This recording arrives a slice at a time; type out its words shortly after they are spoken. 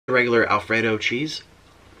Regular Alfredo cheese.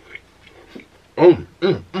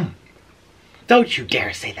 Don't you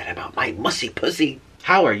dare say that about my mussy pussy.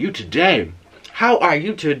 How are you today? How are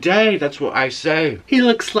you today? That's what I say. He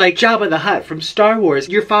looks like Jabba the Hutt from Star Wars.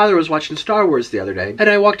 Your father was watching Star Wars the other day, and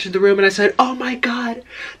I walked into the room and I said, oh my god,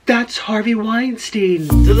 that's Harvey Weinstein.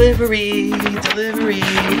 Delivery for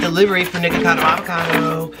Nikocado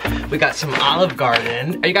Avocado. We got some Olive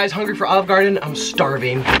Garden. Are you guys hungry for Olive Garden? I'm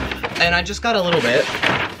starving. And I just got a little bit.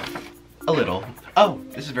 A little. Oh,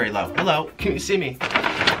 this is very low. Hello, can you see me?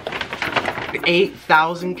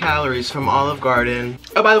 8,000 calories from Olive Garden.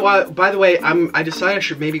 Oh, by the way, I decided I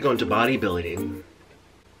should maybe go into bodybuilding.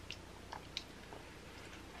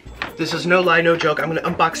 This is no lie, no joke. I'm gonna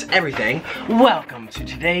unbox everything. Welcome to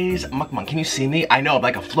today's mukbang. Can you see me? I know I'm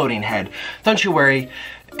like a floating head. Don't you worry.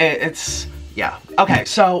 It's, yeah. Okay,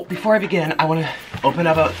 so before I begin, I wanna open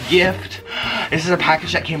up a gift. This is a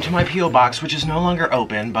package that came to my P.O. box, which is no longer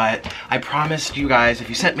open, but I promised you guys if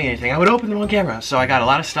you sent me anything, I would open them on camera. So I got a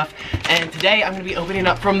lot of stuff. And today I'm gonna be opening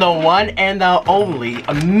up from the one and the only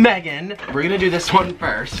Megan. We're gonna do this one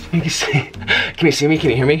first. Can you see me? Can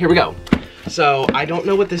you hear me? Here we go. So I don't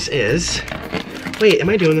know what this is. Wait, am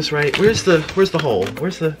I doing this right? Where's the hole?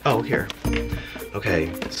 Where's the, oh, here.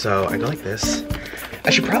 Okay, so I go like this. I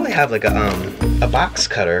should probably have like a box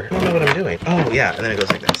cutter. I don't know what I'm doing. Oh yeah, and then it goes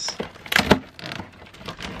like this.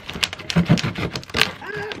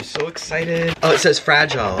 I'm so excited. Oh, it says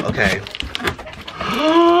fragile, okay.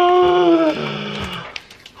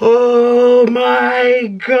 Oh my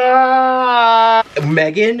god!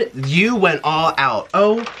 Megan, you went all out.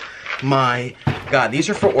 Oh my god, these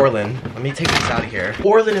are for Orlin. Let me take this out of here.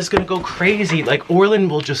 Orlin is gonna go crazy. Like, Orlin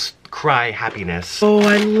will just cry happiness. Oh,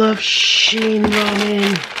 I love Sheen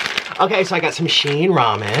ramen. Okay, so I got some Sheen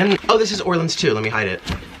ramen. Oh, this is Orlin's too. Let me hide it.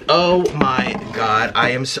 Oh my god, I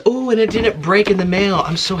am so, oh, and it didn't break in the mail.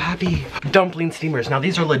 I'm so happy. Dumpling steamers. Now,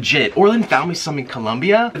 these are legit. Orlin found me some in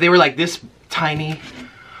Colombia. They were like this tiny.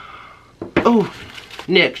 Oh,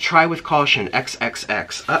 Nick, try with caution,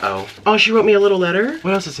 XXX. Uh-oh. Oh, she wrote me a little letter?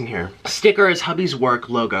 What else is in here? Sticker is hubby's work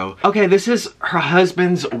logo. Okay, this is her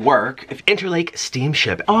husband's work. Interlake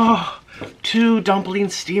Steamship. Oh, 2 dumpling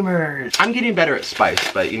steamers. I'm getting better at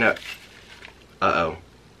spice, but you know. Uh-oh.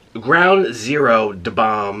 Ground Zero da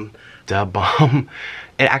bomb. Da bomb.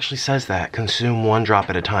 It actually says that. Consume 1 drop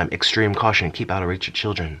at a time. Extreme caution. Keep out of reach of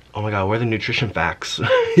children. Oh my god, where are the nutrition facts?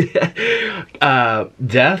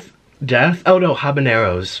 Death? Oh no,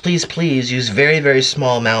 habaneros. Please use very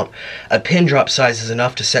small amount. A pin drop size is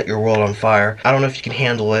enough to set your world on fire. I don't know if you can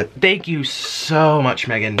handle it. Thank you so much,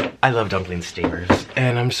 Megan. I love dumpling steamers.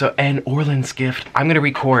 And and Orlin's gift. I'm gonna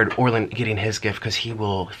record Orlin getting his gift because he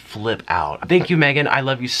will flip out. Thank you, Megan. I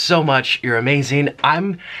love you so much. You're amazing.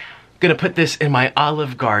 I'm gonna put this in my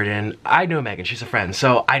Olive Garden. I know Megan, she's a friend,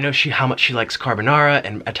 so I know how much she likes carbonara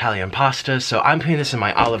and Italian pasta, so I'm putting this in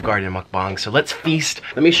my Olive Garden mukbang. So let's feast.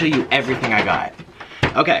 Let me show you everything I got.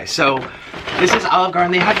 Okay, so this is Olive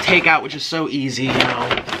Garden. They have takeout, which is so easy, you know.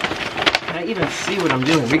 Can I even see what I'm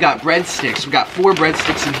doing? We got breadsticks. We got 4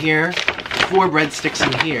 breadsticks in here, 4 breadsticks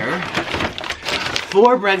in here,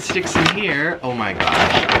 4 breadsticks in here. Oh my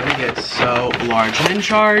gosh, I'm gonna get so large and in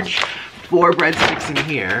charge. 4 breadsticks in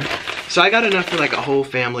here. So I got enough for like a whole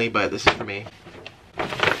family, but this is for me.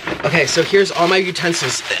 Okay, so here's all my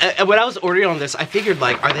utensils. When I was ordering on this, I figured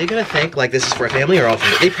like, are they gonna think like this is for a family or all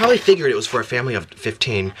family? They probably figured it was for a family of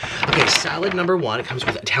 15. Okay, salad number 1. It comes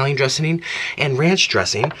with Italian dressing and ranch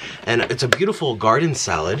dressing, and it's a beautiful garden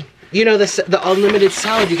salad. You know, the unlimited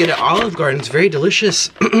salad you get at Olive Garden is very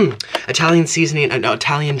delicious. Italian seasoning and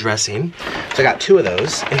Italian dressing. So I got 2 of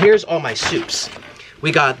those. And here's all my soups.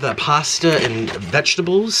 We got the pasta and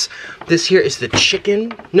vegetables. This here is the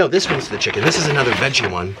chicken. No, this one's the chicken. This is another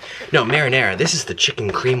veggie one. No, marinara. This is the chicken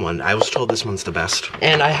cream one. I was told this one's the best.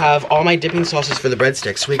 And I have all my dipping sauces for the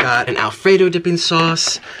breadsticks. We got an Alfredo dipping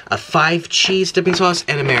sauce, a 5 cheese dipping sauce,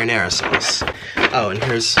 and a marinara sauce. Oh, and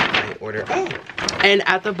here's my order. Oh, and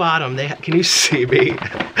at the bottom, can you see me?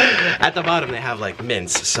 At the bottom, they have like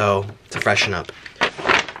mince, so to freshen up.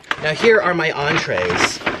 Now here are my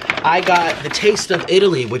entrees. I got the Taste of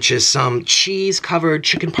Italy, which is some cheese-covered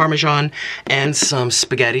chicken parmesan and some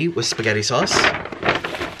spaghetti with spaghetti sauce.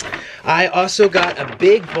 I also got a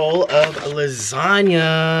big bowl of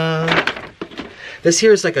lasagna. This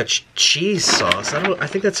here is like a cheese sauce. I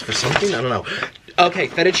think that's for something. I don't know. Okay,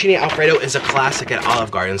 Fettuccine Alfredo is a classic at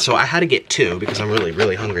Olive Garden, so I had to get 2 because I'm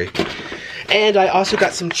really hungry. And I also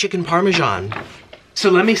got some chicken parmesan. So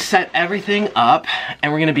let me set everything up,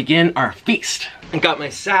 and we're gonna begin our feast. I got my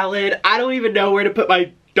salad. I don't even know where to put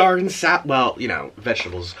my darn salad. Well, you know,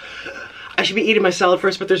 vegetables. I should be eating my salad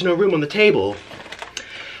first, but there's no room on the table.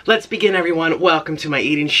 Let's begin, everyone. Welcome to my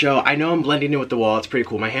eating show. I know I'm blending in with the wall. It's pretty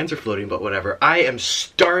cool. My hands are floating, but whatever. I am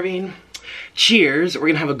starving. Cheers. We're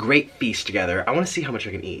gonna have a great feast together. I want to see how much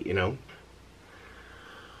I can eat, you know?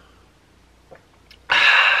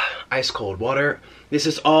 Ice cold water. This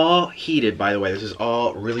is all heated, by the way. This is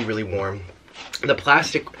all really, really warm. The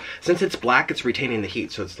plastic, since it's black, it's retaining the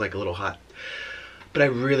heat, so it's like a little hot. But I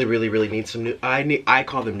really, really, really need some I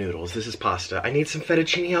call them noodles. This is pasta. I need some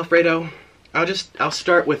fettuccine Alfredo. I'll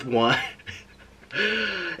start with one.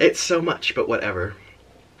 It's so much, but whatever.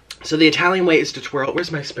 So the Italian way is to twirl.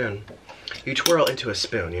 Where's my spoon? You twirl into a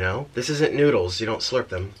spoon, you know? This isn't noodles. You don't slurp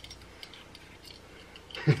them.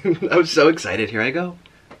 I'm so excited. Here I go.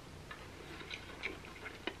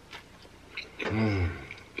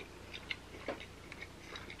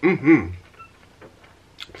 Did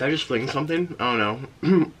I just fling something? I don't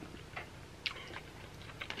know.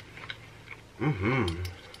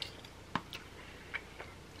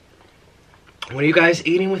 What are you guys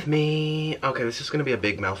eating with me? Okay, this is gonna be a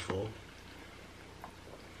big mouthful.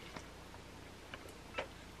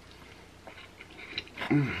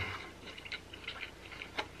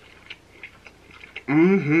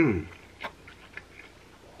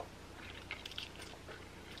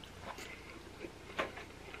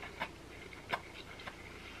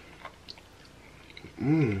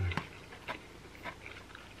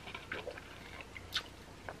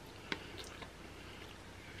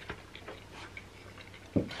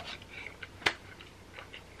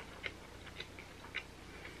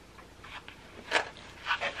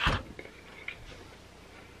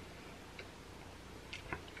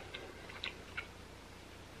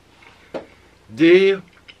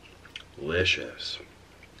 Delicious.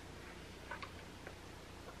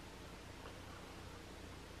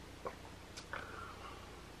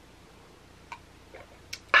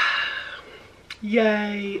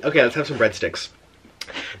 Yay! Okay, let's have some breadsticks.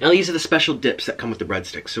 Now these are the special dips that come with the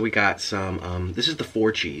breadsticks. So we got some, this is the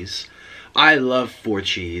 4 cheese. I love 4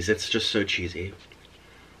 cheese. It's just so cheesy.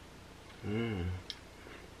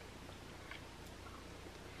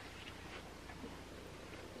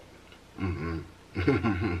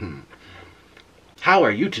 How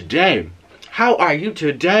are you today? How are you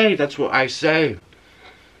today? That's what I say.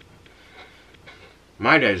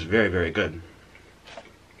 My day is very, very good.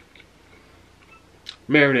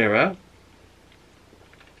 Marinara.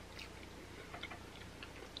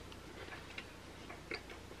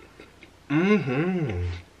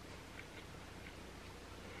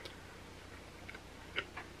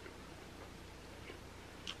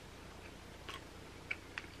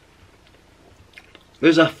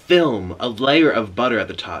 There's a film, a layer of butter at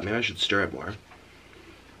the top. Maybe I should stir it more.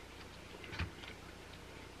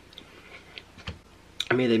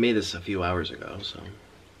 I mean, they made this a few hours ago, so.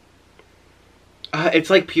 It's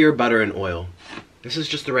like pure butter and oil. This is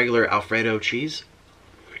just the regular Alfredo cheese.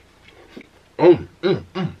 That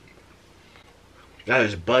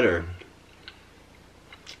is butter.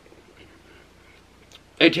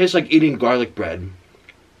 It tastes like eating garlic bread.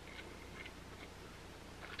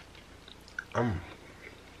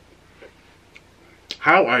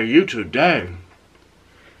 How are you today?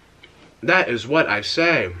 That is what I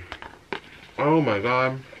say. Oh my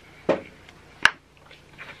God.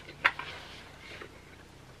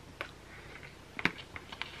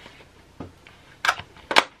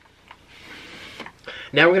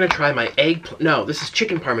 Now we're gonna try my no, this is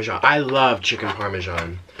chicken parmesan. I love chicken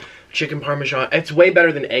parmesan. Chicken parmesan, it's way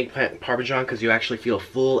better than eggplant parmesan because you actually feel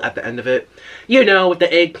full at the end of it. You know, with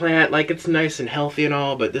the eggplant, like it's nice and healthy and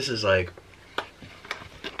all, but this is like,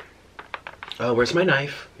 oh, where's my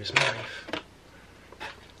knife? Here's my knife.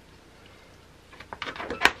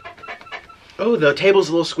 Oh, the table's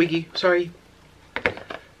a little squeaky, sorry.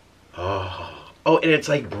 Oh, and it's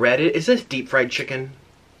like breaded. Is this deep fried chicken?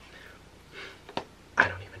 I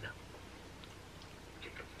don't even know.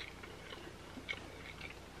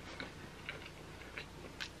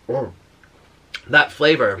 Oh, that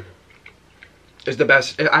flavor is the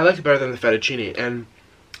best. I like it better than the fettuccine, and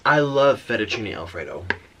I love fettuccine Alfredo.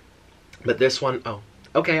 But this one, oh,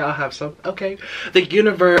 okay, I'll have some. Okay, the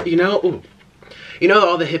universe, you know, ooh. You know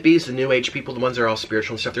all the hippies, the new age people, the ones that are all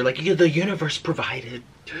spiritual and stuff, they're like, yeah, the universe provided.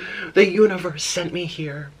 The universe sent me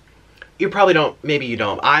here. You probably don't, maybe you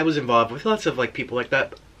don't. I was involved with lots of like people like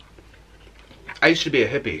that. I used to be a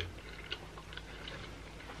hippie.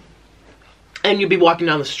 And you'd be walking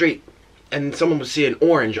down the street and someone would see an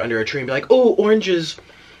orange under a tree and be like, oh, oranges,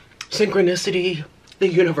 synchronicity. The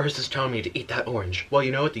universe is telling me to eat that orange. Well,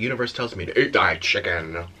 you know what? The universe tells me to eat that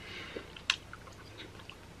chicken.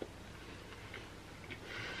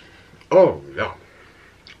 Oh, yeah.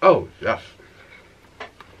 Oh, yes.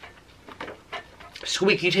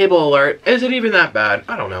 Squeaky table alert. Is it even that bad?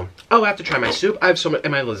 I don't know. Oh, I have to try my soup. I have so much,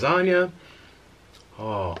 and my lasagna.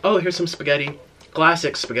 Oh, here's some spaghetti.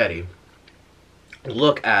 Classic spaghetti.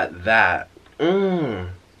 Look at that.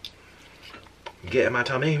 Get in my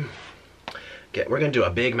tummy. We're gonna do a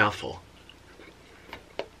big mouthful.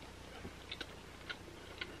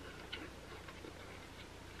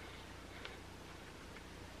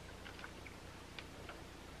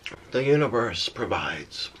 The universe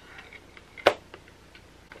provides.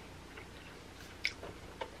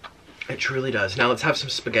 It truly does. Now let's have some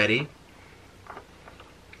spaghetti.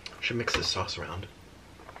 Should mix this sauce around.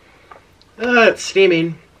 It's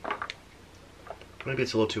steaming. Maybe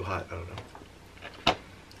it's a little too hot. I don't know.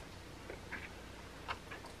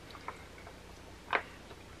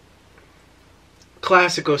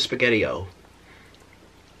 Classico spaghetti-o.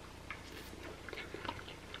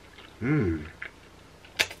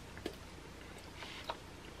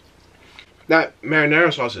 That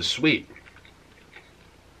marinara sauce is sweet.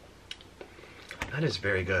 That is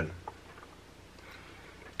very good.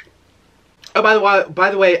 Oh,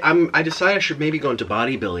 by the way, I decided I should maybe go into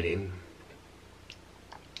bodybuilding.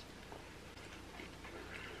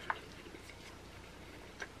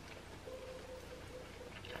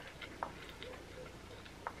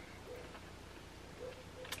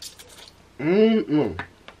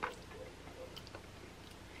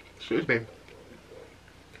 Excuse me.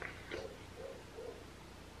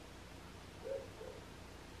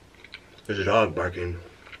 There's a dog barking.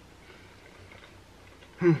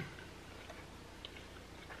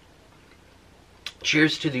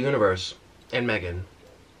 Cheers to the universe and Megan.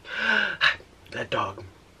 That dog.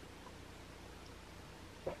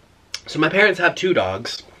 So my parents have two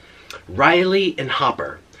dogs, Riley and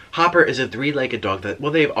Hopper. Hopper is a three-legged dog that,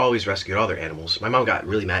 well, they've always rescued all their animals. My mom got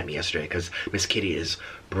really mad at me yesterday because Miss Kitty is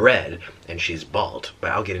bred and she's bald,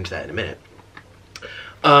 but I'll get into that in a minute.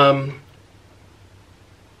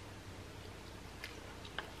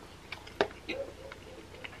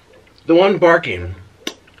 The one barking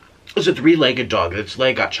is a three-legged dog. Its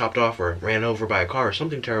leg got chopped off or ran over by a car or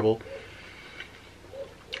something terrible.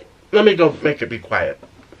 Let me go make it be quiet.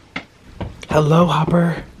 Hello,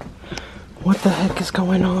 Hopper. What the heck is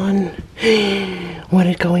going on? What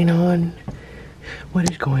is going on? What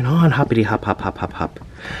is going on? Hoppity hop hop hop hop hop.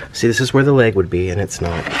 See, this is where the leg would be and it's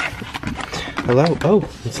not. Hello? Oh,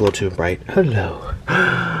 it's a little too bright. Hello.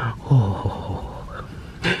 Oh.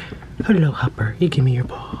 Hello, Hopper. You give me your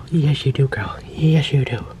ball. Yes, you do, girl. Yes, you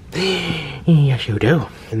do. Yes, you do.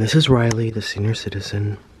 And this is Riley, the senior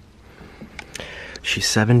citizen. She's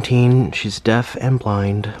 17. She's deaf and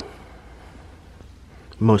blind.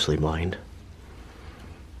 Mostly blind.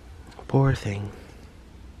 Poor thing.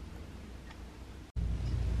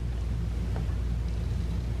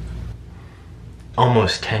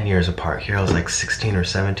 Almost 10 years apart. Here I was like 16 or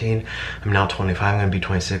 17. I'm now 25. I'm gonna be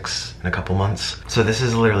 26 in a couple months. So this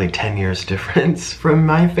is literally 10 years difference from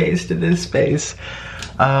my face to this face.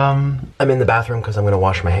 I'm in the bathroom because I'm gonna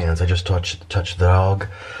wash my hands. I just touched the dog.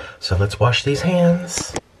 So let's wash these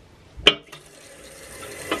hands.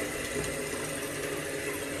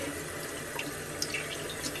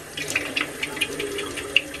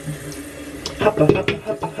 Hoppa, hoppa,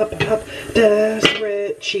 hoppa, hoppa, hop,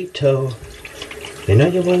 desperate Cheeto. You know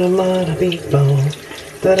you want a mana meatball.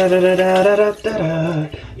 Da da da da da da da da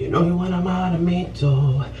da. You know you want a mana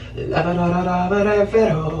meatball. La da da da da da da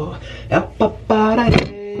da. Yappa ba da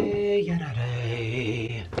day, ya da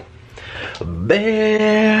day.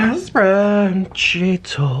 Best friend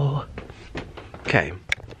Cheeto. Okay,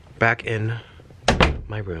 back in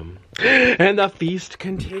my room. And the feast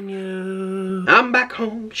continues. I'm back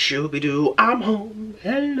home, shooby-doo, I'm home,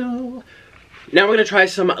 hello. Now we're gonna try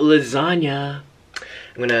some lasagna.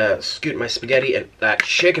 I'm gonna scoot my spaghetti, and that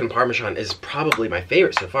chicken parmesan is probably my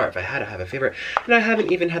favorite so far, if I had to have a favorite. And I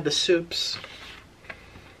haven't even had the soups.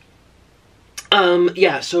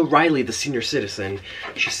 Yeah, so Riley, the senior citizen,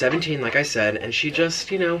 she's 17, like I said, and she just,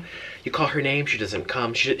 you know, you call her name, she doesn't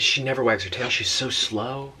come. She never wags her tail, she's so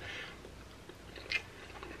slow.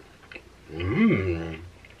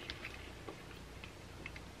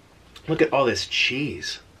 Look at all this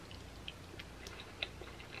cheese.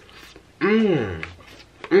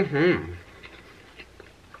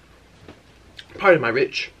 Part of my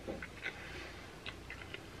rich.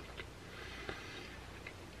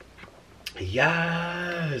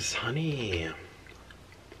 Yes, honey.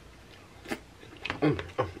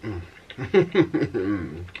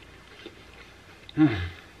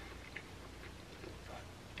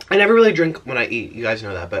 I never really drink when I eat, you guys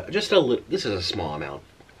know that, but just a little, this is a small amount.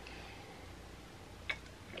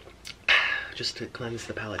 Just to cleanse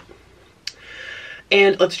the palate.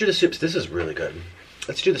 And let's do the soups. This is really good.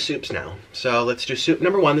 let's do the soups now. So let's do soup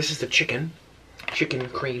number 1. This is the chicken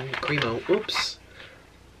cremo. Oops.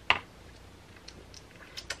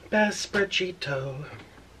 Besperchito.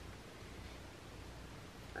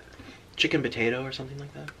 Chicken potato or something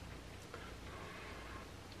like that.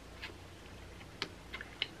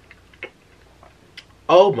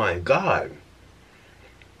 Oh my god.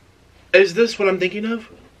 Is this what I'm thinking of?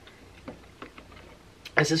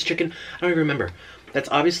 Is this chicken? I don't even remember. That's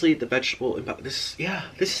obviously the vegetable. This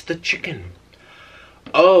is the chicken.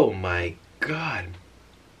 Oh my god.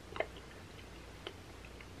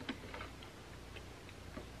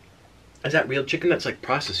 Is that real chicken? That's like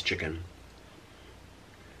processed chicken.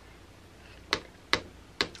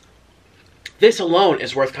 This alone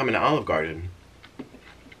is worth coming to Olive Garden.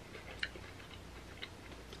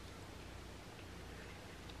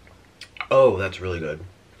 Oh, that's really good.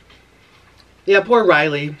 Yeah, poor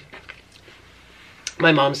Riley.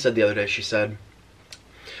 My mom said the other day, she said,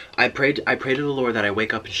 I prayed to the Lord that I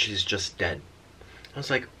wake up and she's just dead. I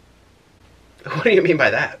was like, what do you mean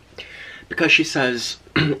by that? Because she says,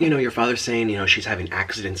 you know, your father's saying, you know, she's having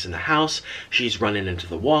accidents in the house. She's running into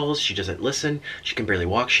the walls. She doesn't listen. She can barely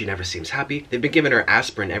walk. She never seems happy. They've been giving her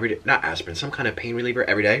aspirin every day. Not aspirin, some kind of pain reliever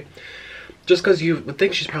every day. Just because you would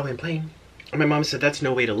think she's probably in pain. And my mom said, that's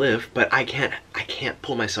no way to live. But I can't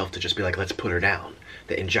pull myself to just be like, let's put her down.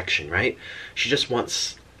 The injection, right? She just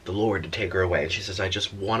wants the Lord to take her away. And she says, I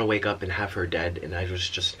just want to wake up and have her dead. And I was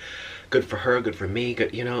just good for her, good for me.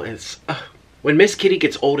 Good, you know, and it's... when Miss Kitty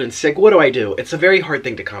gets old and sick, what do? It's a very hard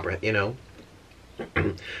thing to comprehend, you know,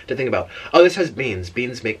 to think about. Oh, this has beans.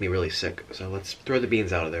 Beans make me really sick. So let's throw the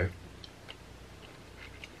beans out of there.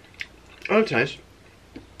 Oh, it's nice.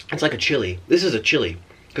 It's like a chili. This is a chili,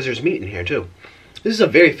 because there's meat in here, too. This is a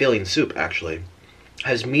very filling soup, actually.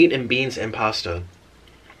 Has meat and beans and pasta.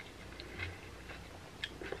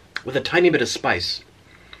 With a tiny bit of spice.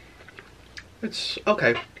 It's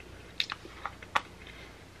okay.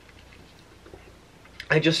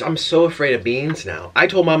 I'm so afraid of beans now. I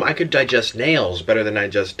told Mom I could digest nails better than I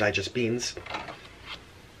just digest beans.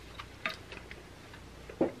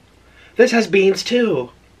 This has beans too.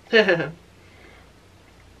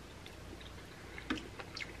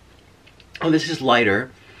 Oh, this is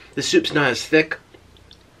lighter. The soup's not as thick.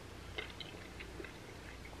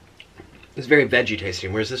 It's very veggie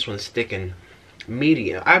tasting, whereas this one's thick and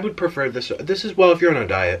meaty. I would prefer this. This is, well, if you're on a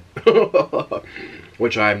diet,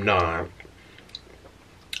 which I'm not.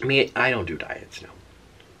 I don't do diets, no.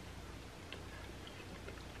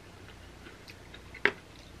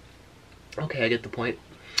 Okay, I get the point.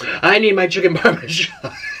 I need my chicken parmesan.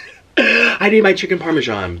 I need my chicken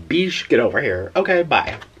parmesan. Beesh, get over here. Okay,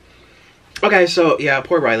 bye. Okay, so, yeah,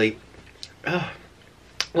 poor Riley.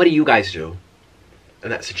 What do you guys do in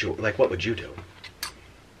that situation? Like, what would you do?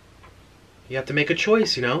 You have to make a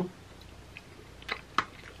choice, you know?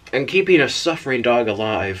 And keeping a suffering dog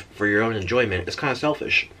alive for your own enjoyment is kind of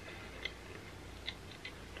selfish.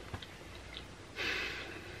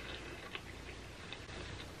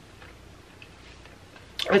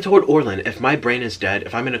 I told Orlin, if my brain is dead,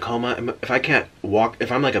 if I'm in a coma, if I can't walk,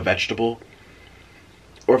 if I'm like a vegetable,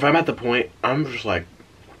 or if I'm at the point, I'm just like,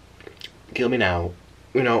 kill me now.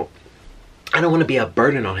 You know, I don't want to be a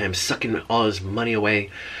burden on him, sucking all his money away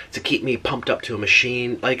to keep me pumped up to a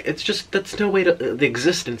machine. Like, it's just, that's no way to, the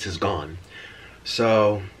existence is gone.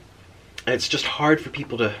 So, it's just hard for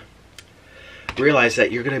people to realize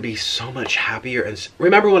that you're going to be so much happier. And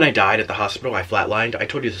remember when I died at the hospital, I flatlined? I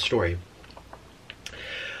told you the story.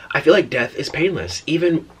 I feel like death is painless,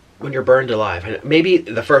 even when you're burned alive. And maybe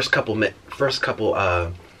the first couple, maybe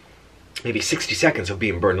 60 seconds of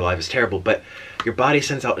being burned alive is terrible, but your body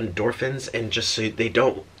sends out endorphins, and just so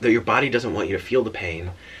that your body doesn't want you to feel the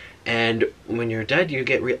pain. And when you're dead, you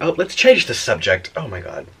get oh, let's change the subject. Oh my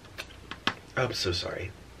god. I'm so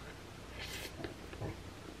sorry.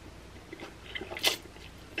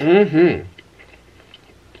 Mm-hmm.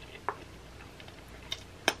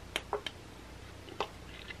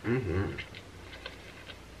 Mm-hmm.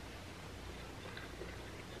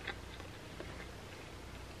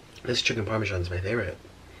 This chicken parmesan is my favorite.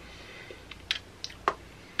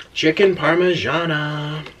 Chicken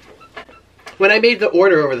Parmigiana. When I made the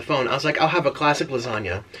order over the phone, I was like, I'll have a classic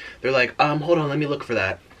lasagna. They're like, hold on, let me look for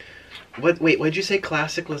that. Wait, what did you say,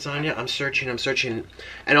 classic lasagna? I'm searching.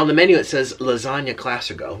 And on the menu it says lasagna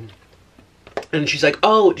classico. And she's like,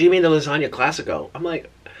 oh, do you mean the lasagna classico? I'm like,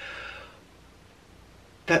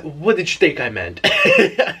 what did you think I meant?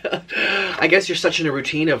 I guess you're such in a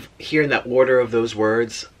routine of hearing that order of those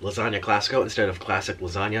words, lasagna classico, instead of classic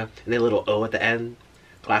lasagna, and the little O at the end,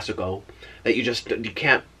 classico, that you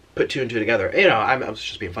can't put two and two together. You know, I was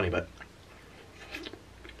just being funny, but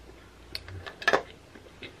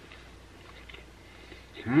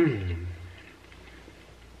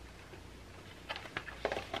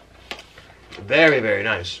Very, very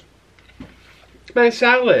nice. My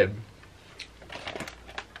salad.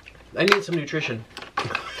 I need some nutrition.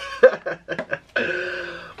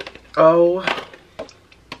 Oh.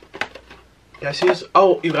 Guys, here's,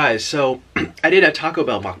 oh, you guys, so I did a Taco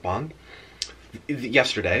Bell mukbang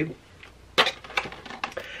yesterday.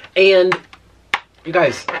 And you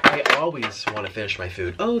guys, I always want to finish my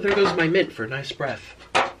food. Oh, there goes my mint for nice breath.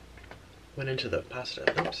 Went into the pasta.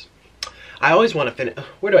 Oops. I always want to finish.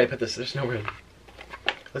 Where do I put this? There's no room.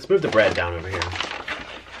 Let's move the bread down over here.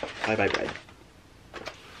 Bye bye bread.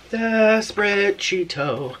 Desperate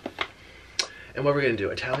Cheeto. And what we're gonna do?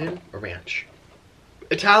 Italian or ranch?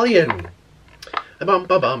 Italian. Bum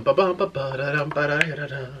ba bum ba bum ba ba da dum ba da da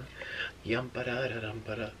da. Yum ba da da dum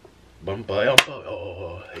ba da. Bum ba yum ba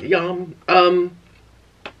oh yum. I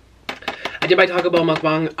did my Taco Bell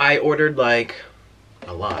mukbang. I ordered like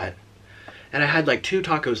a lot. And I had like 2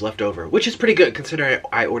 tacos left over, which is pretty good considering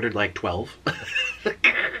I ordered like 12.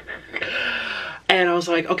 And I was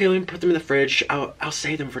like, okay, let me put them in the fridge. I'll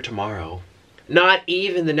save them for tomorrow. Not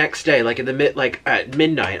even the next day, like in the at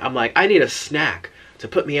midnight. I'm like, I need a snack to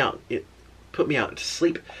put me out to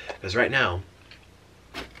sleep, because right now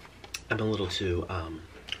I'm a little too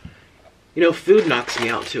you know, food knocks me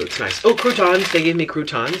out too. It's nice. Oh, croutons. They gave me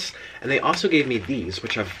croutons. And they also gave me these,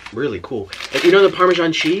 which are really cool. Like, you know the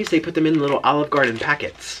Parmesan cheese? They put them in little Olive Garden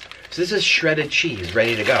packets. So this is shredded cheese,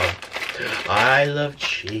 ready to go. I love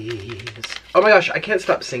cheese. Oh my gosh, I can't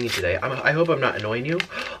stop singing today. I hope I'm not annoying you.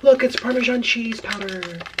 Look, it's Parmesan cheese powder.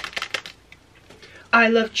 I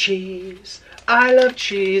love cheese. I love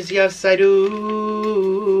cheese. Yes, I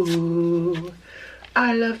do.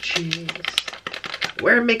 I love cheese.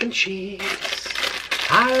 We're making cheese.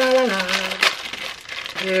 Ah la la la.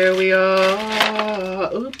 Here we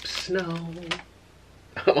are. Oops, no.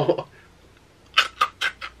 Oh.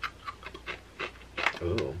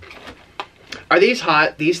 Ooh. Are these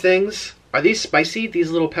hot? These things? Are these spicy? These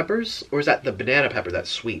little peppers? Or is that the banana pepper that's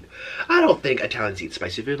sweet? I don't think Italians eat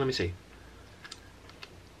spicy food. Let me see.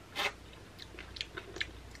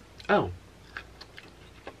 Oh.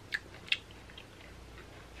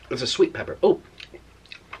 It's a sweet pepper. Oh.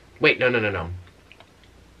 Wait, no.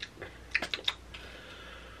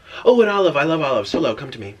 Oh, an olive. I love olives. Hello,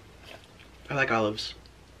 come to me. I like olives.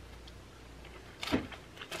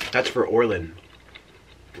 That's for Orlin.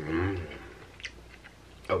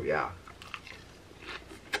 Oh, yeah.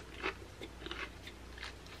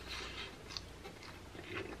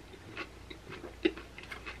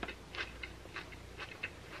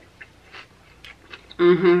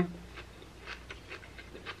 Mm-hmm.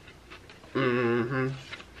 Mm-hmm.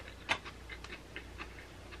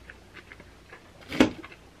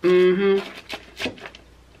 Mm-hmm.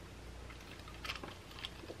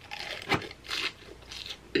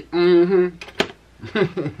 Mm-hmm.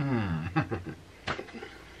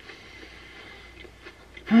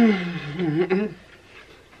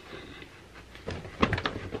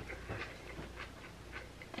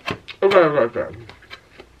 Okay.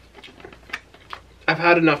 I've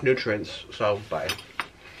had enough nutrients, so bye.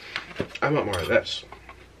 I want more of this.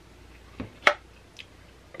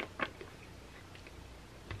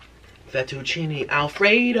 Fettuccine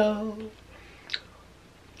Alfredo.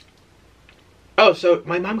 Oh, so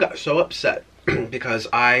my mom got so upset because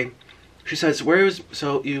she says,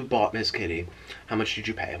 so you bought Miss Kitty. How much did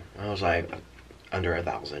you pay? I was like, under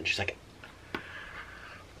 $1,000. She's like,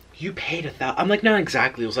 you paid $1,000. I'm like, not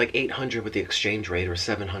exactly. It was like 800 with the exchange rate, or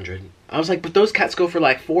 700. I was like, but those cats go for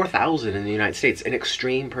like 4,000 in the United States. In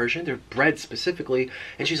extreme Persian, they're bred specifically.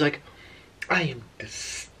 And she's like, I am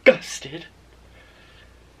disgusted.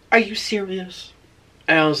 Are you serious?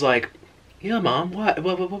 And I was like, yeah, Mom,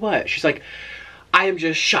 what? She's like, I am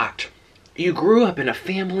just shocked. You grew up in a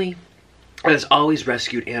family that has always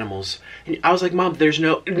rescued animals. And I was like, Mom, there's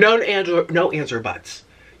no answer buts.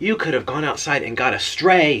 You could have gone outside and got a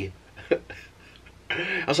stray.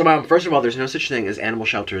 I was like, Mom, first of all, there's no such thing as animal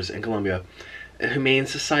shelters in Colombia. Humane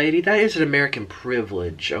society, that is an American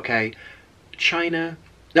privilege, okay? China,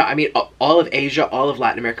 no, I mean, all of Asia, all of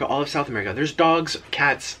Latin America, all of South America. There's dogs,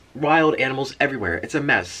 cats, wild animals everywhere. It's a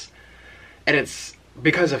mess. And it's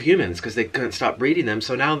because of humans, because they couldn't stop breeding them,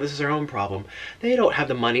 so now this is our own problem. They don't have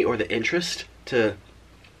the money or the interest to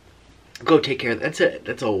go take care of that.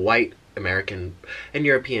 That's a white American and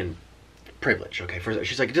European privilege, okay?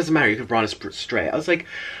 She's like, it doesn't matter, you could have brought a stray. I was like,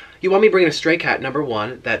 you want me bringing a stray cat, number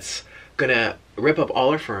one, that's gonna rip up all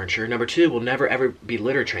our furniture, number two, will never ever be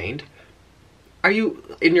litter trained, Are you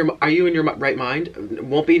in your right mind?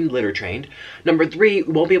 Won't be litter trained. Number 3,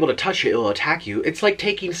 won't be able to touch it. It'll attack you. It's like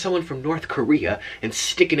taking someone from North Korea and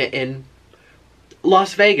sticking it in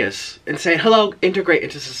Las Vegas and saying, hello, integrate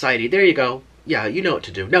into society. There you go. Yeah, you know what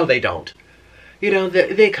to do. No, they don't. You know,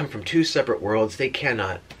 they come from 2 separate worlds. They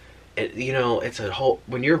cannot, you know, it's a whole,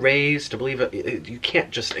 when you're raised to believe it, you can't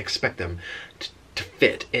just expect them to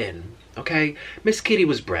fit in, okay? Miss Kitty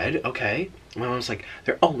was bred, okay? My mom's like,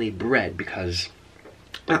 they're only bred because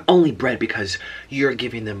you're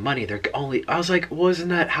giving them money. I was like, well, isn't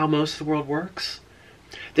that how most of the world works?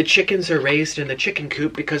 The chickens are raised in the chicken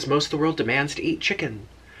coop because most of the world demands to eat chicken.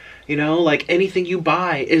 You know, like anything you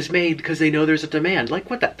buy is made because they know there's a demand. Like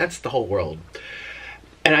what that's the whole world.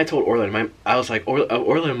 And I told Orlin, I was like,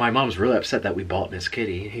 Orlin, my mom's really upset that we bought Miss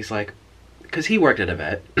Kitty. He's like, because he worked at a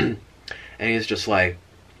vet. And he's just like,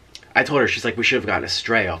 I told her, she's like, we should have gotten a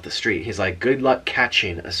stray off the street. He's like, good luck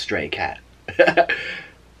catching a stray cat.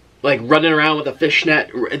 Like running around with a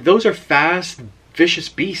fishnet. Those are fast, vicious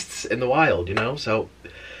beasts in the wild, you know? So,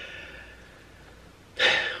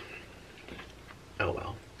 oh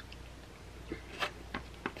well.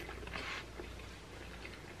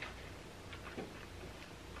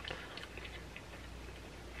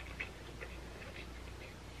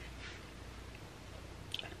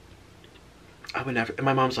 I would never, and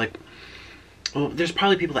my mom's like, well, there's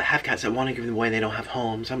probably people that have cats that want to give them away and they don't have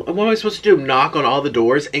homes. What am I supposed to do? Knock on all the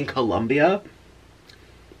doors in Colombia?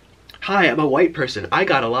 Hi, I'm a white person. I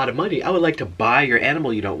got a lot of money. I would like to buy your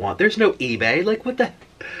animal you don't want. There's no eBay. Like, what the...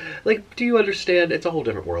 Like, do you understand? It's a whole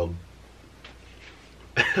different world.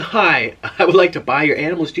 Hi, I would like to buy your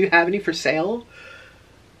animals. Do you have any for sale?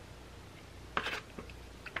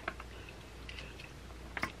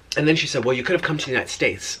 And then she said, well, you could have come to the United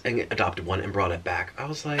States and adopted one and brought it back. I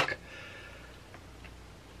was like...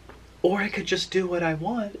 Or I could just do what I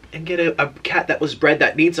want and get a cat that was bred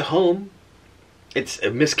that needs a home.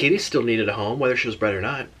 Miss Kitty still needed a home, whether she was bred or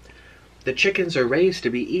not. The chickens are raised to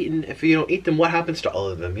be eaten. If you don't eat them, what happens to all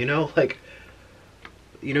of them? You know, like,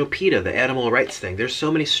 you know, PETA, the animal rights thing. There's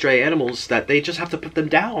so many stray animals that they just have to put them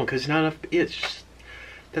down because not enough.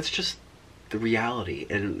 That's just the reality,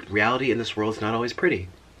 and reality in this world is not always pretty.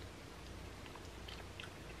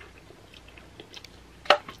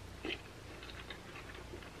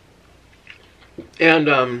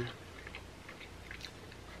 And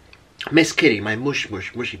Miss Kitty, my mushy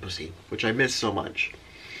pussy, which I miss so much.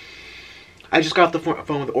 I just got off the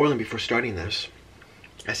phone with Orlin before starting this.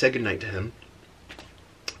 I said goodnight to him.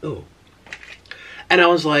 Ooh. And I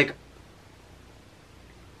was like,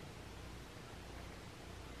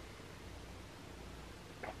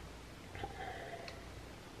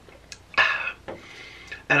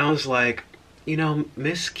 you know,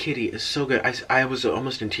 Miss Kitty is so good. I was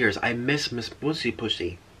almost in tears. I miss Miss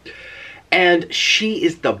Pussy. And she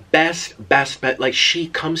is the best. Like, she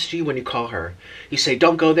comes to you when you call her. You say,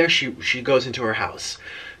 don't go there, she goes into her house.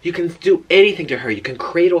 You can do anything to her. You can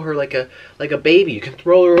cradle her like a baby. You can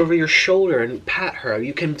throw her over your shoulder and pat her.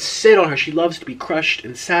 You can sit on her. She loves to be crushed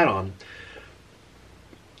and sat on.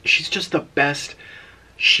 She's just the best.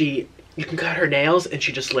 You can cut her nails and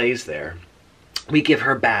she just lays there. We give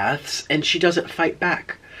her baths and she doesn't fight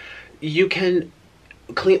back. We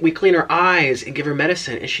clean her eyes and give her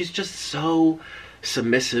medicine, and she's just so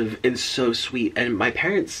submissive and so sweet. And my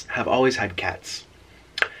parents have always had cats.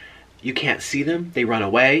 You can't see them, they run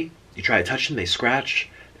away. You try to touch them, they scratch,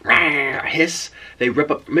 hiss, they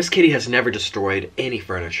rip up. Miss Kitty has never destroyed any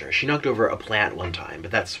furniture. She knocked over a plant one time,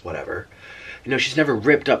 but that's whatever. You know, she's never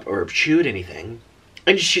ripped up or chewed anything.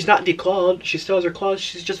 And she's not declawed. She still has her claws.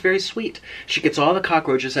 She's just very sweet. She gets all the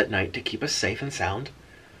cockroaches at night to keep us safe and sound.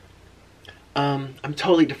 I'm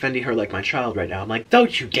totally defending her like my child right now. I'm like,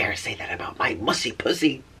 don't you dare say that about my mussy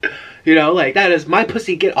pussy. You know, like, that is my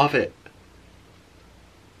pussy, get off it.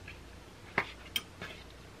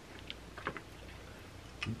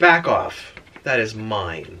 Back off. That is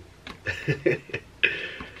mine. And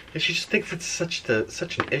she just thinks it's such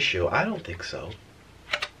an issue. I don't think so.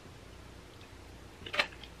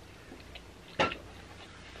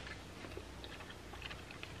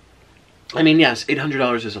 I mean, yes,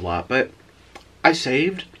 $800 is a lot, but I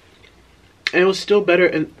saved, and it was still better.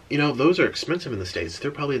 And you know, those are expensive in the States.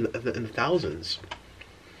 They're probably in the thousands.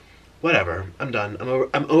 Whatever. I'm done.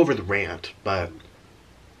 I'm over the rant, but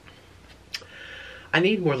I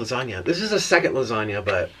need more lasagna. This is a second lasagna,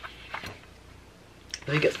 but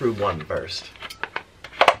let me get through one first.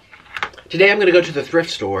 Today I'm going to go to the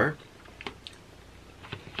thrift store.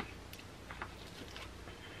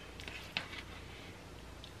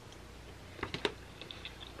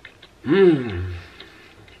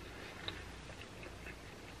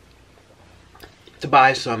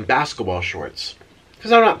 buy some basketball shorts.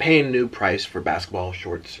 Because I'm not paying new price for basketball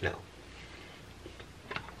shorts, no.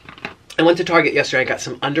 I went to Target yesterday, I got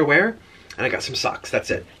some underwear, and I got some socks, that's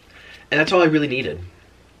it. And that's all I really needed.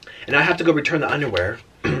 And I have to go return the underwear,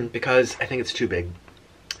 because I think it's too big.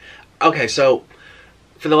 Okay, so,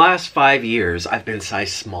 for the last 5 years, I've been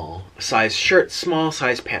size small. Size shirt small,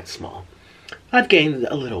 size pants small. I've gained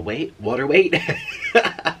a little weight, water weight.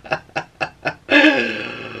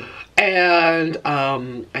 And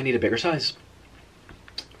I need a bigger size.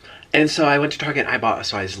 And so I went to Target and I bought a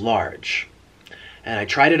size large. And I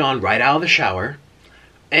tried it on right out of the shower.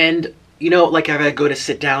 And, you know, like if I go to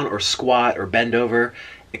sit down or squat or bend over,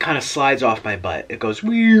 it kind of slides off my butt. It goes,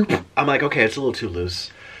 whoop. I'm like, okay, it's a little too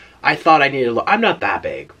loose. I thought I needed a little, I'm not that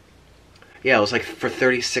big. Yeah, it was like for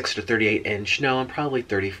 36 to 38 inch. No, I'm probably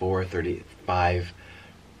 34, 35.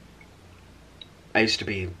 I used to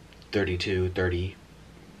be 32, 30,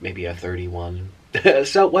 maybe a 31.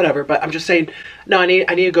 So whatever, but I'm just saying, no, I need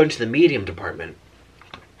to go into the medium department.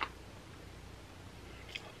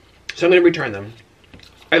 So I'm going to return them.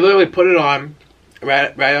 I literally put it on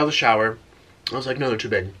right out of the shower. I was like, no, they're too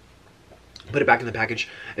big. Put it back in the package.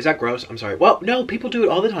 Is that gross? I'm sorry. Well, no, people do it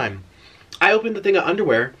all the time. I opened the thing of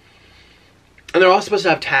underwear, and they're all supposed to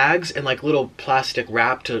have tags and like little plastic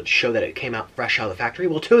wrap to show that it came out fresh out of the factory.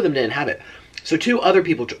 Well, 2 of them didn't have it. So 2 other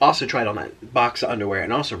people also tried on that box of underwear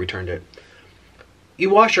and also returned it. You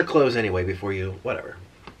wash your clothes anyway before you, whatever.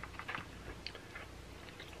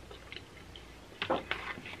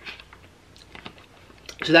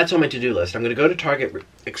 So that's on my to-do list. I'm going to go to Target,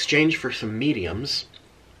 exchange for some mediums.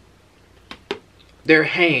 They're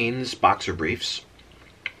Hanes boxer briefs.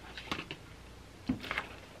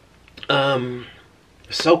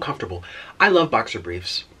 So comfortable. I love boxer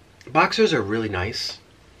briefs. Boxers are really nice.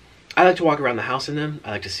 I like to walk around the house in them.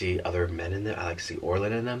 I like to see other men in them. I like to see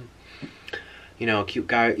Orlin in them. You know, a cute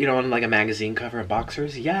guy, you know, on like a magazine cover of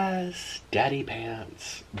boxers. Yes, daddy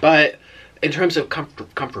pants. But in terms of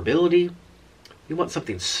comfortability, you want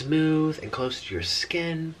something smooth and close to your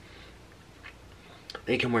skin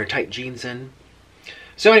that you can wear tight jeans in.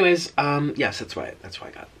 So anyways, yes, that's why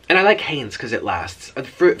I got. And I like Hanes because it lasts.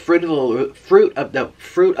 Fruit of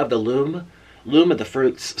the loom of the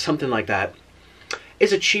fruits, something like that.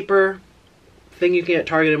 It's a cheaper thing you can get at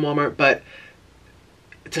Target and Walmart, but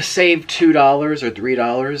to save $2 or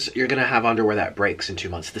 $3, you're gonna have underwear that breaks in 2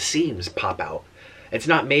 months. The seams pop out. It's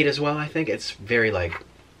not made as well, I think. It's very like,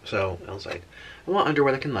 so I was like, I want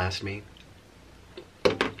underwear that can last me.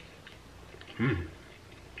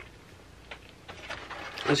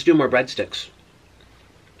 Let's do more breadsticks.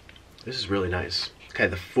 This is really nice. Okay,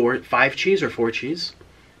 the 5 cheese or 4 cheese?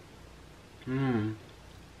 Mmm.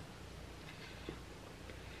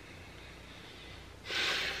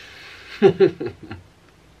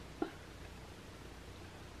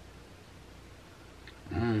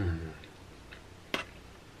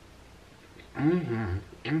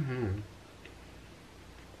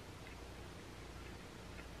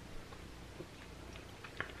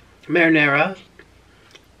 Marinara.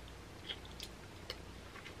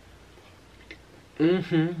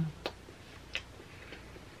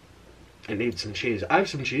 I need some cheese. I have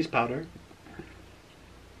some cheese powder.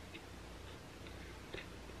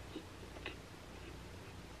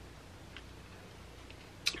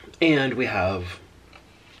 And we have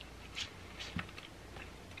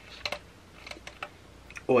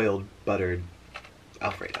oiled, buttered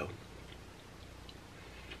Alfredo.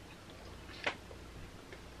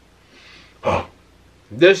 Oh,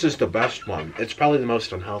 this is the best one. It's probably the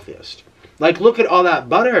most unhealthiest. Like, look at all that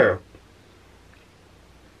butter.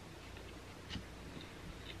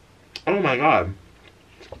 Oh my God.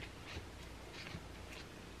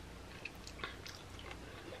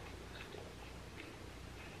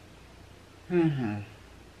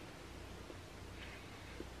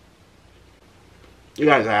 You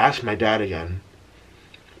guys, I asked my dad again.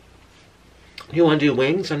 You want to do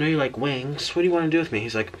wings? I know you like wings. What do you want to do with me?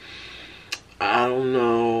 He's like, I don't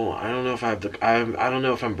know. I don't know if I have the. I don't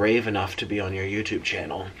know if I'm brave enough to be on your YouTube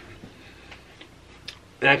channel.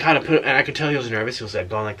 And I kind of put, and I could tell he was nervous. He was like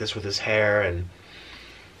going like this with his hair, and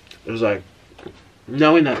it was like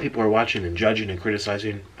knowing that people are watching and judging and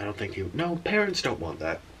criticizing. I don't think you. No, parents don't want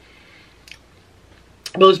that.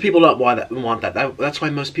 Most people don't want that. That's why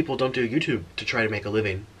most people don't do YouTube to try to make a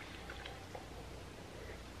living.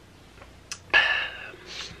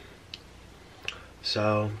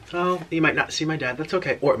 So, oh, you might not see my dad. That's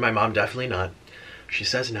okay. Or my mom, definitely not. She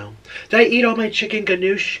says no. Did I eat all my chicken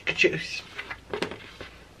gnocchi?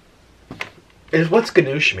 What's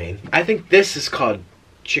gnocchi mean? I think this is called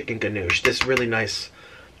chicken gnocchi. This really nice.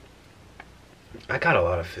 I got a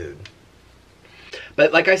lot of food.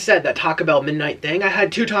 But like I said, that Taco Bell midnight thing, I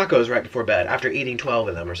had 2 tacos right before bed after eating 12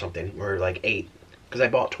 of them or something, or like 8, because I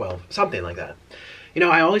bought 12, something like that. You know,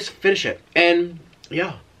 I always finish it, and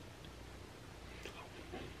yeah.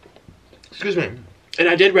 Excuse me. And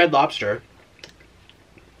I did Red Lobster.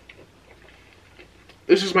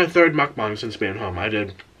 This is my 3rd mukbang since being home. I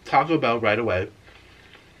did Taco Bell right away.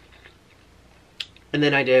 And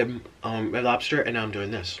then I did Red Lobster, and now I'm doing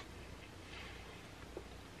this.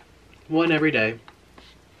 One every day.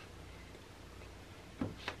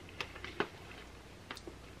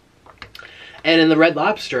 And in the Red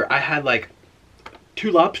Lobster, I had like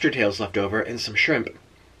 2 lobster tails left over and some shrimp.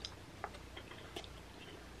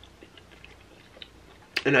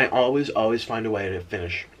 And I always find a way to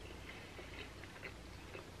finish.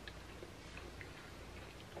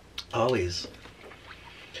 Always.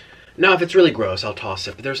 Now, if it's really gross, I'll toss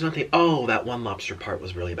it. But there's nothing... Oh, that one lobster part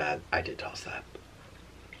was really bad. I did toss that.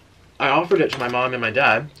 I offered it to my mom and my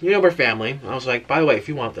dad. You know, we're family. I was like, by the way, if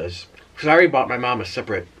you want this... Because I already bought my mom a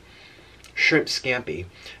separate shrimp scampi.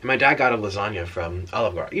 And my dad got a lasagna from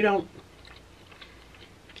Olive Garden. You know,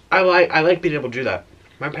 I like being able to do that.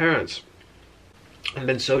 My parents have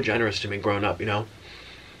been so generous to me growing up, you know.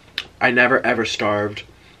 I never ever starved.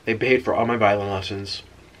 They paid for all my violin lessons.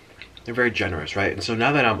 They're very generous, right? And so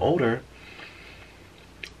now that I'm older,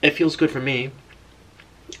 it feels good for me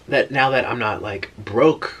that now that I'm not like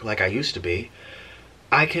broke like I used to be,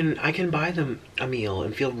 I can buy them a meal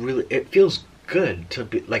and feel really, it feels good to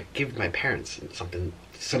be like give my parents something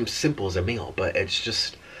some simple as a meal, but it's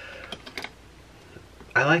just,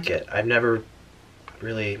 I like it. I've never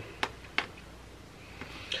really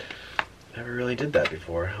did that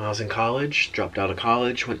before. When I was in college, dropped out of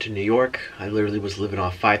college, went to New York. I literally was living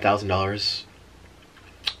off $5,000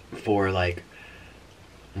 for like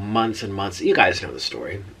months and months. You guys know the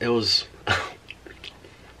story. It was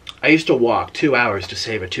I used to walk 2 hours to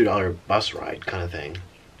save a $2 bus ride kind of thing.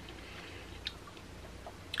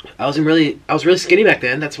 I was really skinny back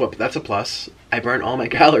then. That's a plus. I burned all my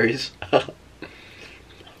calories.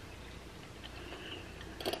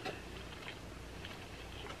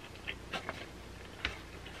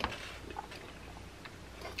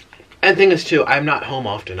 And thing is too, I'm not home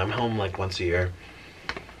often. I'm home like once a year.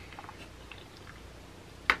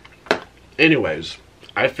 Anyways,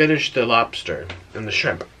 I finished the lobster and the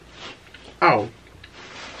shrimp. Oh.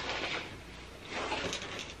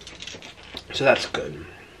 So that's good.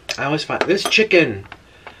 I always find this chicken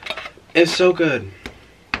is so good.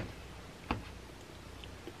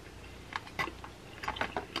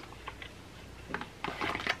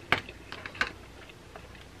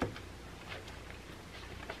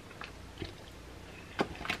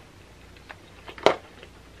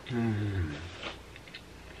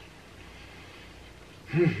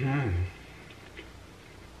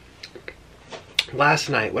 Last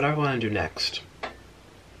night, what do I want to do next?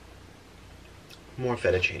 More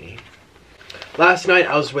fettuccine. Last night,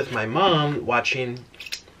 I was with my mom watching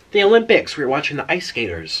the Olympics. We were watching the ice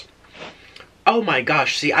skaters. Oh my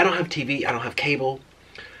gosh, see, I don't have TV, I don't have cable.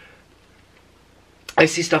 I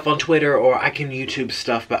see stuff on Twitter or I can YouTube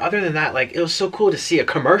stuff, but other than that, like, it was so cool to see a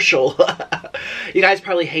commercial. You guys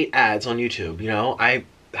probably hate ads on YouTube, you know? I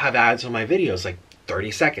have ads on my videos, like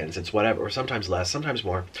 30 seconds, it's whatever, or sometimes less, sometimes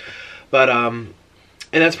more. But,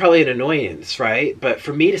 and that's probably an annoyance, right? But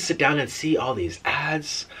for me to sit down and see all these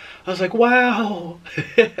ads, I was like, wow.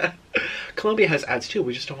 Colombia has ads too,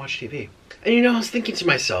 we just don't watch TV. And you know, I was thinking to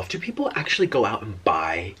myself, do people actually go out and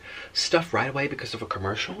buy stuff right away because of a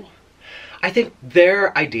commercial? I think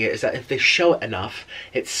their idea is that if they show it enough,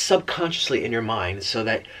 it's subconsciously in your mind so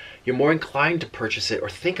that you're more inclined to purchase it or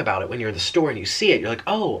think about it when you're in the store and you see it. You're like,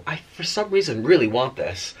 oh, I for some reason really want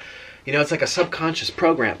this. You know, it's like a subconscious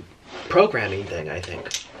programming thing, I think.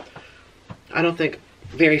 I don't think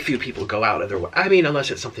very few people go out otherwise. I mean, unless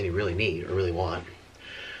it's something you really need or really want.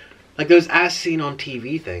 Like those as seen on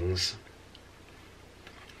TV things.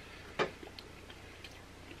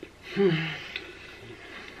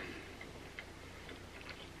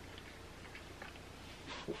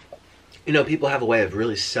 You know, people have a way of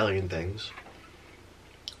really selling things.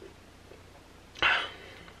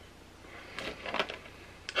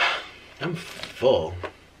 I'm full.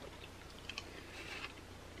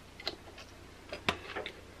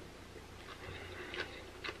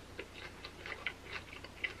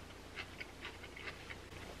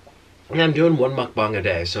 Yeah, I'm doing one mukbang a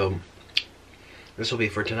day, so this will be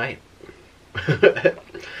for tonight.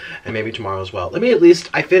 And maybe tomorrow as well. Let me at least,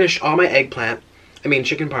 I finished all my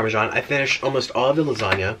chicken parmesan. I finished almost all of the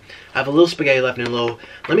lasagna. I have a little spaghetti left and a little,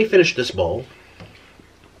 let me finish this bowl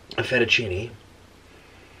of fettuccine.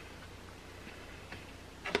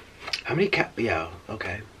 How many yeah,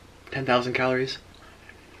 okay. 10,000 calories.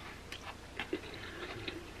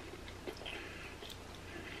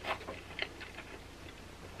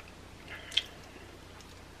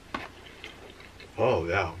 Oh,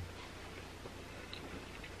 yeah.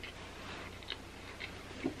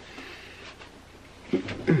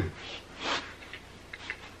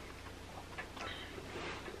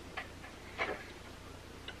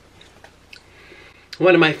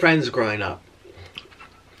 One of my friends growing up,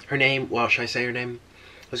 her name, well, should I say her name?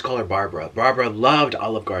 Let's call her Barbara. Barbara loved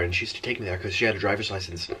Olive Garden. She used to take me there because she had a driver's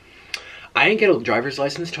license. I didn't get a driver's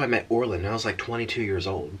license until I met Orland. I was like 22 years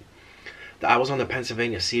old. I was on the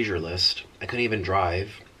Pennsylvania seizure list. I couldn't even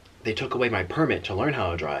drive. They took away my permit to learn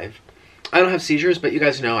how to drive. I don't have seizures, but you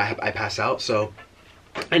guys know I pass out, so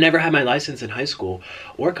I never had my license in high school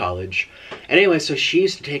or college. And anyway, so she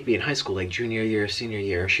used to take me in high school, like junior year, senior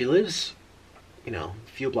year. She lives, you know, a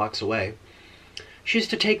few blocks away. She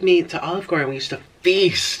used to take me to Olive Garden. We used to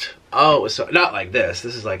feast. Oh, it was so, not like this.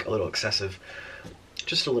 This is like a little excessive.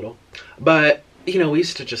 Just a little. But, you know, we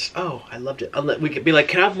used to just, oh, I loved it. We could be like,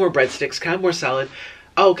 can I have more breadsticks? Can I have more salad?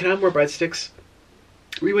 Oh, can I have more breadsticks?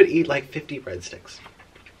 We would eat like 50 breadsticks.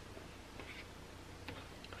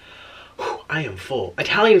 Whew, I am full.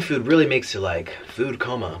 Italian food really makes you like food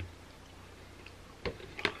coma.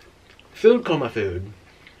 Food coma food.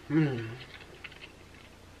 Mm.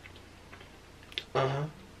 Uh-huh.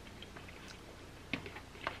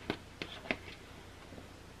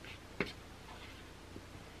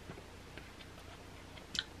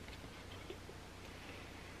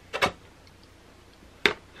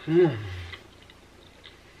 Hmm.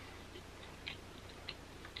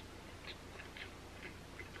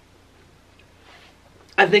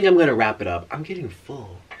 I think I'm gonna wrap it up. I'm getting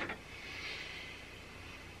full.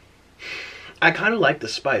 I kind of like the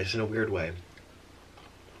spice in a weird way.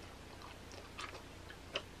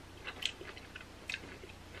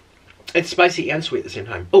 It's spicy and sweet at the same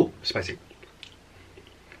time. Oh, spicy.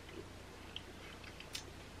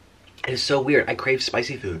 It is so weird. I crave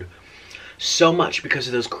spicy food so much because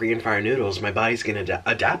of those Korean fire noodles. My body's getting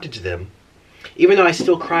adapted to them. Even though I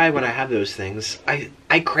still cry when I have those things,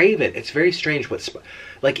 I crave it. It's very strange.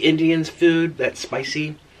 Like Indian food that's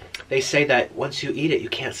spicy, they say that once you eat it, you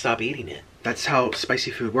can't stop eating it. That's how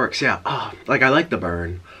spicy food works. Yeah. Ah, like I like the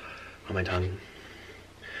burn on my tongue.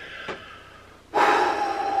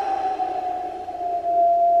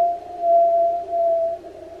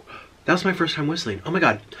 That was my first time whistling. Oh my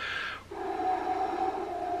god.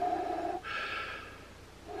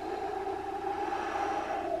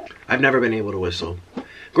 I've never been able to whistle.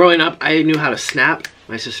 Growing up, I knew how to snap.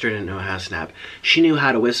 My sister didn't know how to snap. She knew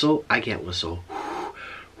how to whistle. I can't whistle.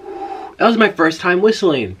 That was my first time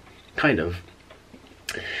whistling. Kind of.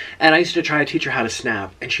 And I used to try to teach her how to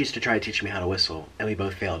snap, and she used to try to teach me how to whistle, and we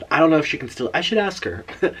both failed. I don't know if she can still... I should ask her.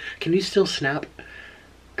 Can you still snap?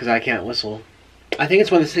 Because I can't whistle. I think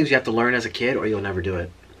it's one of those things you have to learn as a kid or you'll never do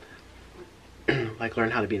it. Like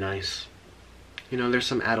learn how to be nice. You know, there's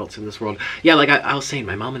some adults in this world. Yeah, like I was saying,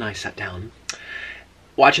 my mom and I sat down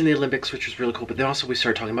watching the Olympics, which was really cool, but then also we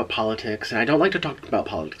started talking about politics, and I don't like to talk about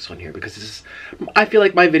politics on here because this is, I feel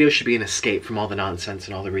like my video should be an escape from all the nonsense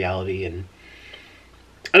and all the reality, and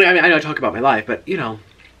I mean, I know I talk about my life, but you know.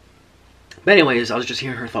 But anyways, I was just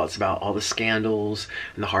hearing her thoughts about all the scandals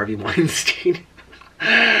and the Harvey Weinstein.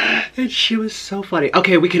 And she was so funny.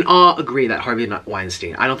 Okay, we can all agree that Harvey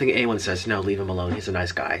Weinstein, I don't think anyone says, no, leave him alone, he's a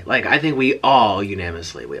nice guy. Like, I think we all,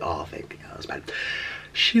 unanimously, we all think, yeah, that was bad.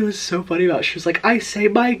 She was so funny about it. She was like, I say,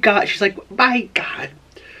 my God. She's like, my God,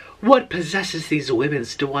 what possesses these women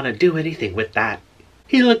to want to do anything with that?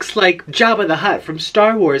 He looks like Jabba the Hutt from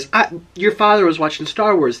Star Wars. Your father was watching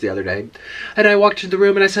Star Wars the other day, and I walked into the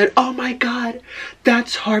room and I said, oh my God,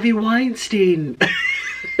 that's Harvey Weinstein.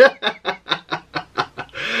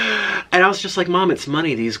 And I was just like, Mom, it's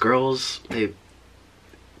money. These girls, they...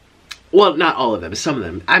 Well, not all of them, some of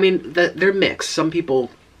them. I mean, they're mixed. Some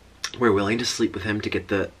people were willing to sleep with him to get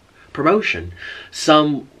the promotion.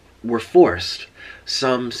 Some were forced.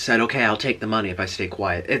 Some said, okay, I'll take the money if I stay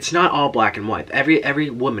quiet. It's not all black and white. Every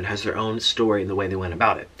woman has their own story and the way they went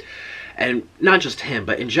about it. And not just him,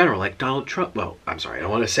 but in general, like Donald Trump. Well, I'm sorry, I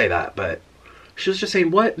don't want to say that, but she was just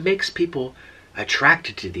saying, what makes people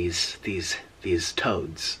attracted to these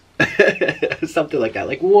toads? Something like that.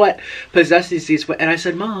 Like, what possesses these? And I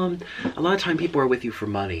said, Mom, a lot of time people are with you for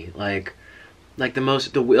money. Like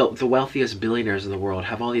the wealthiest billionaires in the world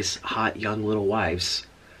have all these hot young little wives,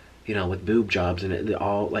 you know, with boob jobs and they're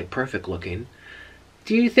all like perfect looking.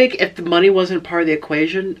 Do you think if the money wasn't part of the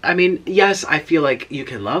equation? I mean, yes, I feel like you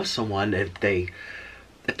can love someone if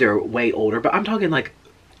they're way older, but I'm talking like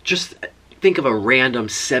just think of a random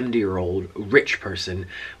 70-year-old rich person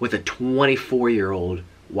with a 24-year-old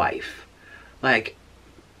wife. Like,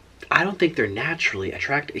 I don't think they're naturally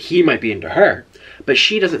attractive. He might be into her, but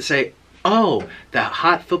she doesn't say, oh, the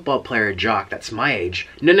hot football player jock that's my age.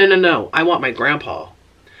 No, no, no, no. I want my grandpa.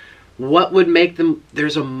 What would make them,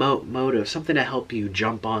 there's a motive, something to help you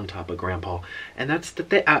jump on top of grandpa. And that's the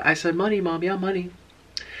thing. I said, money, Mom, yeah, money.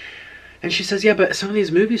 And she says, yeah, but some of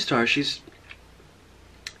these movie stars, she's,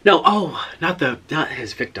 no, oh, not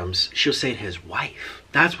his victims. She was saying his wife.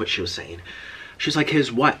 That's what she was saying. She was like,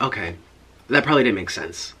 his wife. Okay, that probably didn't make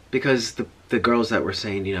sense. Because the girls that were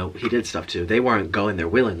saying, you know, he did stuff too, they weren't going there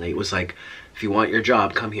willingly. It was like, if you want your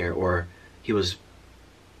job, come here. Or he was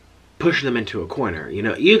pushing them into a corner. You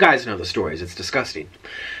know, you guys know the stories. It's disgusting.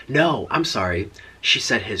 No, I'm sorry. She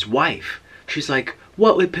said his wife. She's like,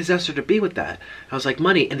 what would possess her to be with that? I was like,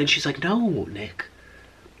 money. And then she's like, no, Nick.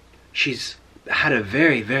 She's had a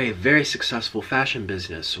very, very, very successful fashion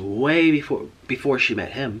business way before she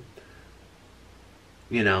met him.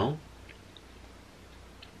 You know?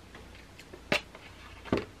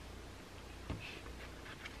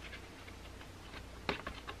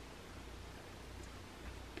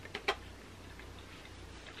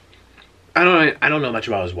 I don't know much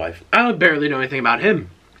about his wife. I barely know anything about him.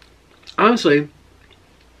 Honestly,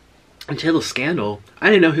 until the scandal, I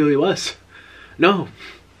didn't know who he was. No.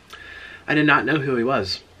 I did not know who he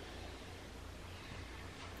was.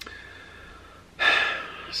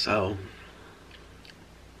 So,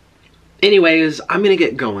 anyways, I'm gonna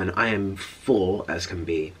get going. I am full as can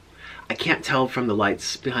be. I can't tell from the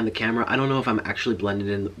lights behind the camera. I don't know if I'm actually blended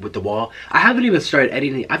in with the wall. I haven't even started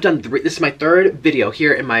editing. I've done this is my third video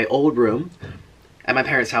here in my old room at my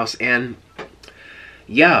parents' house, and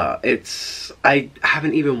yeah, I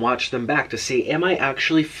haven't even watched them back to see, am I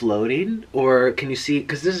actually floating? Or can you see,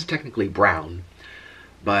 because this is technically brown,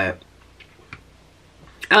 but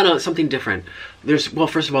I don't know, it's something different. Well,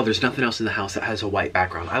 first of all, there's nothing else in the house that has a white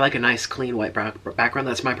background. I like a nice, clean, white background.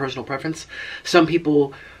 That's my personal preference. Some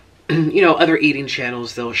people, you know, other eating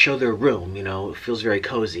channels, they'll show their room, you know, it feels very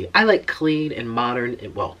cozy. I like clean and modern.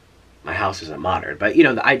 Well, my house isn't modern, but, you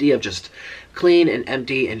know, the idea of just clean and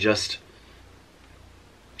empty and just,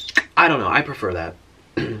 I don't know, I prefer that.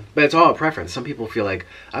 But it's all a preference. Some people feel like,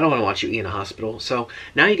 I don't want to watch you eat in a hospital, so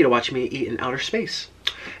now you get to watch me eat in outer space.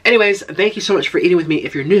 Anyways, thank you so much for eating with me.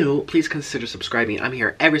 If you're new, please consider subscribing. I'm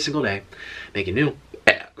here every single day making new,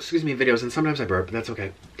 videos, and sometimes I burp, but that's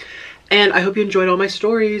okay. And I hope you enjoyed all my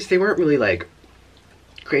stories. They weren't really like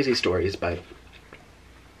crazy stories, but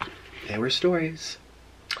they were stories.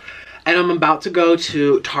 And I'm about to go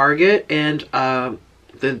to Target and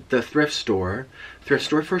the thrift store. Thrift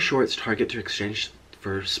store for shorts, Target to exchange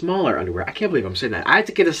for smaller underwear. I can't believe I'm saying that. I had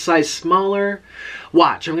to get a size smaller.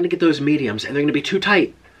 Watch, I'm going to get those mediums and they're going to be too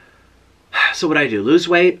tight. So what do I do? Lose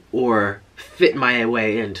weight or fit my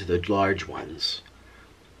way into the large ones?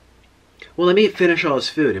 Well, let me finish all this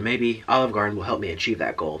food and maybe Olive Garden will help me achieve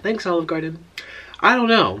that goal. Thanks, Olive Garden. I don't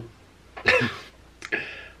know.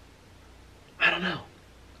 I don't know.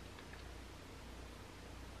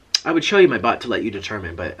 I would show you my butt to let you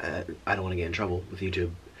determine, but I don't want to get in trouble with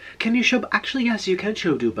YouTube. Can you show... Actually, yes, you can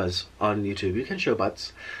show dupas on YouTube. You can show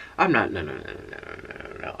butts. I'm not... No.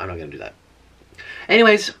 I'm not going to do that.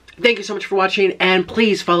 Anyways, thank you so much for watching, and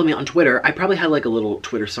please follow me on Twitter. I probably had like a little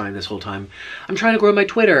Twitter sign this whole time. I'm trying to grow my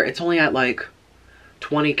Twitter. It's only at like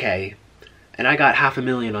 20K, and I got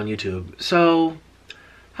 500,000 on YouTube. So...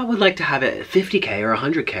 I would like to have it at 50K or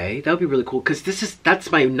 100K. That would be really cool, because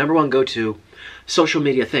that's my #1 go-to social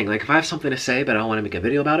media thing. Like, if I have something to say but I don't want to make a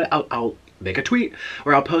video about it, I'll make a tweet,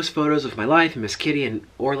 or I'll post photos of my life and Miss Kitty and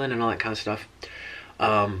Orlin and all that kind of stuff.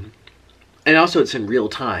 And also it's in real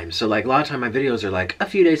time, so like a lot of time my videos are like a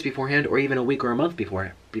few days beforehand, or even a week or a month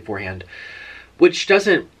beforehand, which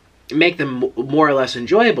doesn't make them more or less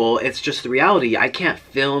enjoyable. It's just the reality. I can't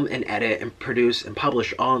film and edit and produce and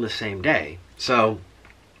publish all in the same day. So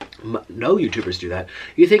no YouTubers do that.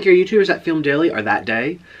 You think your YouTubers that film daily are that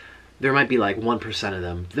day? There might be like 1% of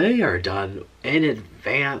them. They are done in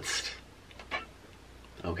advance.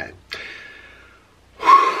 Okay.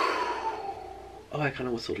 Oh, I kind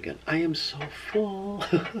of whistled again. I am so full.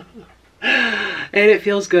 And it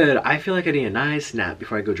feels good. I feel like I need a nice nap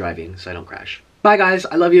before I go driving so I don't crash. Bye guys,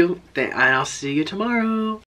 I love you. And I'll see you tomorrow.